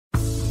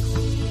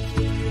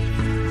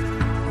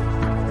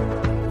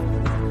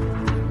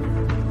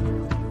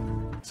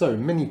So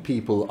many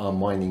people are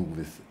mining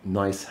with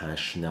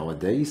Nicehash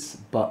nowadays,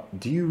 but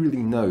do you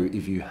really know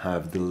if you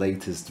have the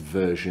latest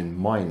version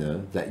miner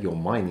that you're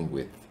mining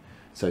with?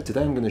 So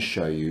today I'm going to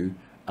show you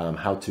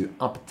how to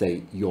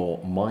update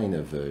your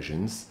miner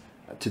versions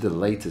to the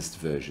latest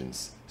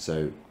versions.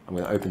 So I'm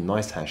going to open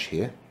Nicehash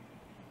here.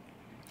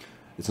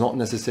 It's not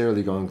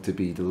necessarily going to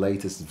be the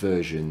latest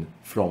version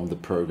from the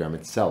program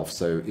itself.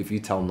 So if you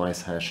tell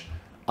Nicehash,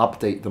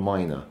 update the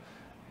miner,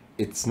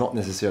 it's not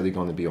necessarily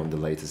going to be on the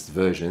latest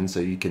version, so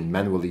you can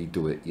manually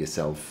do it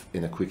yourself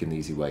in a quick and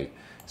easy way.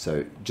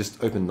 So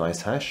just open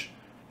Nicehash,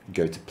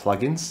 go to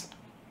plugins,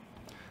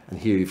 and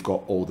here you've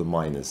got all the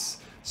miners.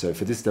 So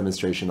for this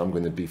demonstration, I'm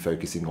going to be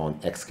focusing on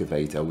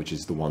Excavator, which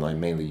is the one I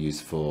mainly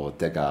use for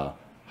Dega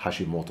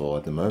Hashimoto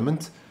at the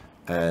moment.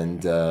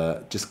 And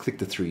just click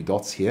the three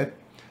dots here.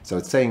 So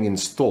it's saying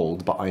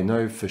installed, but I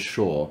know for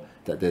sure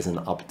that there's an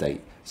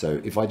update.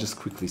 So if I just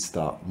quickly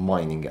start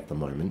mining at the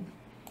moment,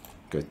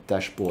 go to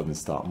dashboard and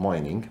start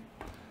mining.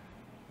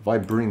 If I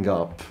bring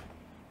up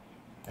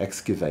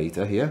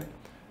Excavator here,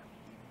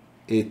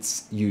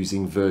 it's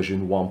using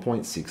version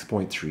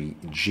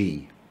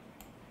 1.6.3G.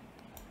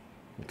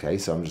 Okay,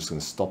 so I'm just going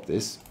to stop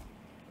this.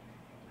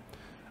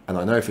 And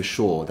I know for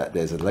sure that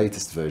there's a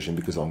latest version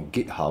because on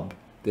GitHub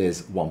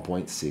there's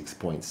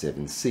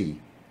 1.6.7C,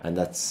 and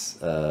that's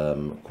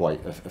quite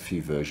a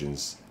few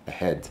versions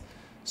ahead.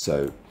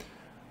 So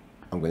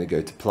I'm going to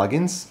go to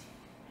plugins.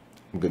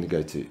 I'm going to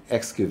go to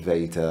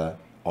Excavator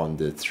on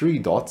the three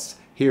dots.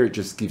 Here it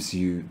just gives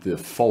you the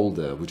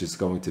folder, which is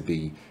going to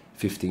be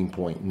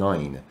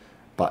 15.9.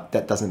 But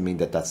that doesn't mean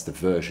that that's the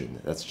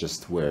version. That's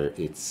just where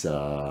it's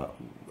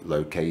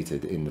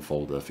located in the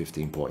folder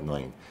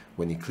 15.9.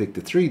 When you click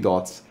the three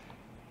dots,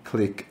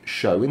 click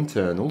Show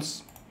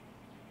Internals.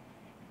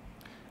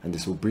 And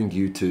this will bring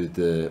you to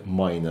the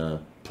miner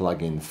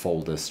plugin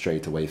folder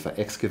straight away for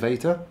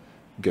Excavator.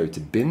 Go to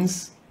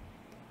Bins,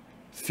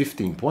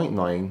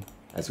 15.9.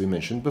 as we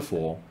mentioned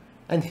before,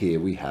 and here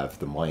we have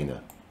the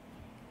miner.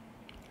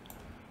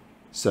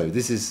 So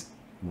this is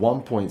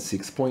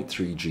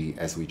 1.6.3G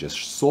as we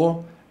just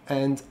saw,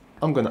 and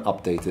I'm going to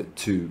update it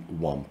to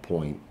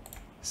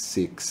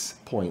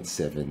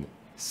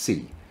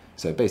 1.6.7C.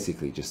 So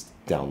basically just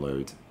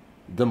download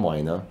the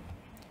miner,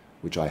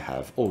 which I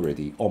have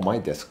already on my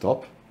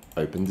desktop.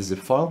 Open the zip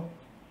file.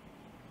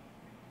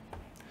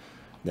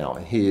 Now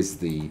here's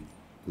the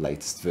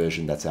latest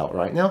version that's out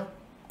right now.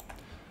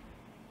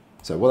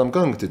 So what I'm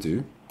going to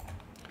do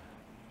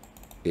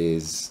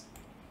is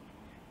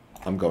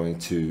I'm going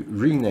to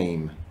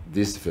rename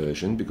this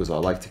version because I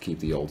like to keep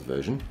the old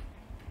version.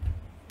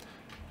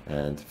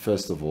 And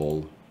first of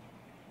all,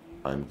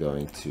 I'm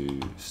going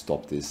to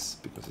stop this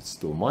because it's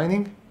still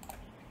mining.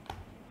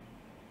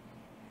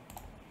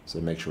 So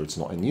make sure it's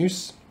not in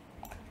use.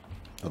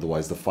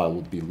 Otherwise the file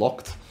would be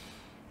locked.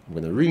 I'm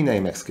going to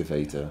rename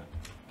Excavator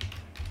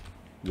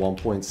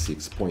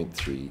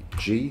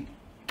 1.6.3G.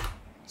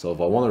 So if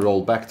I want to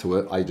roll back to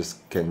it, I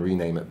just can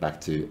rename it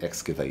back to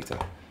Excavator.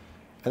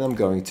 And I'm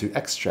going to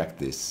extract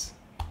this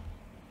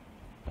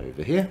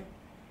over here.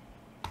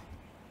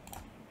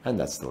 And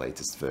that's the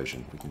latest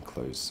version. We can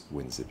close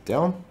WinZip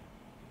down.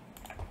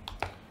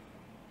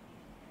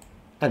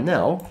 And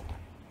now,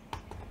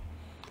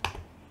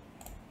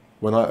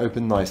 when I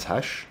open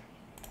Nicehash,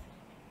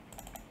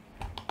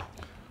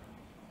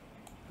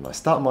 and I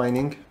start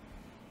mining,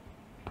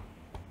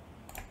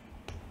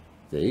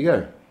 there you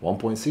go,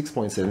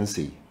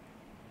 1.6.7C.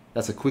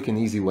 That's a quick and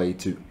easy way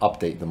to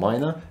update the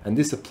miner, and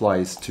this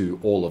applies to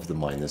all of the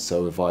miners.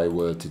 So if I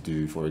were to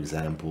do, for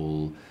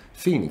example,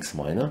 Phoenix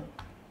miner,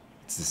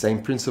 it's the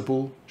same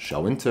principle,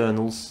 show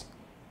internals,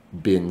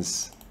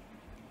 bins,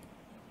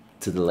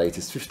 to the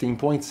latest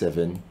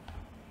 15.7,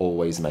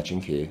 always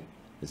matching here,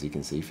 as you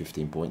can see,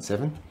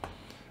 15.7.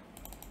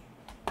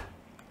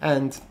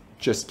 And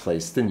just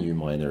place the new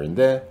miner in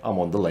there. I'm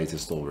on the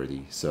latest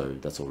already, so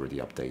that's already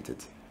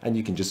updated. And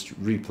you can just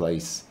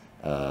replace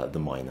the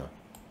miner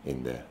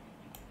in there.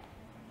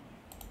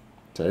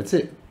 So that's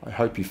it. I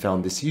hope you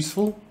found this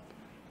useful,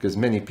 because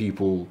many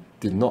people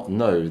did not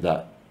know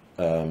that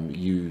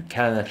you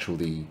can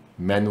actually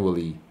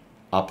manually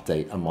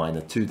update a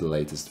miner to the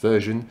latest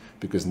version,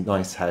 because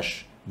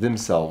Nicehash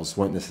themselves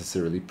won't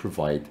necessarily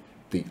provide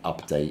the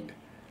update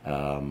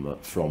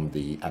from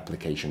the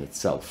application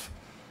itself.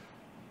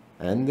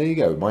 And there you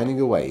go, mining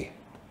away.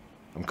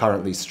 I'm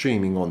currently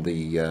streaming on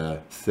the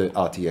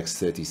RTX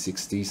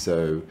 3060,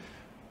 so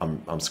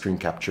I'm screen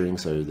capturing,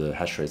 so the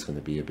hash rate is going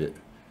to be a bit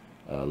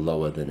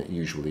lower than it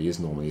usually is.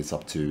 Normally it's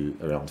up to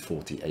around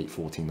 48,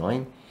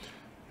 49.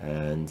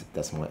 And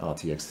that's my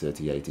RTX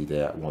 3080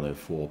 there at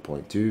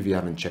 104.2. If you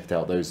haven't checked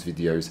out those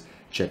videos,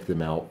 check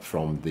them out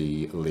from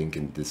the link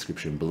in the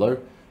description below.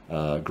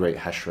 Great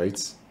hash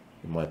rates,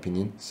 in my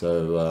opinion.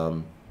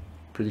 So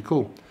pretty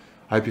cool.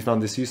 I hope you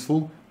found this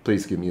useful.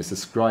 Please give me a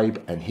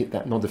subscribe and hit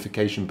that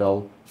notification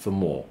bell for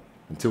more.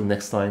 Until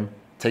next time,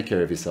 take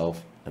care of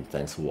yourself and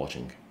thanks for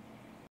watching.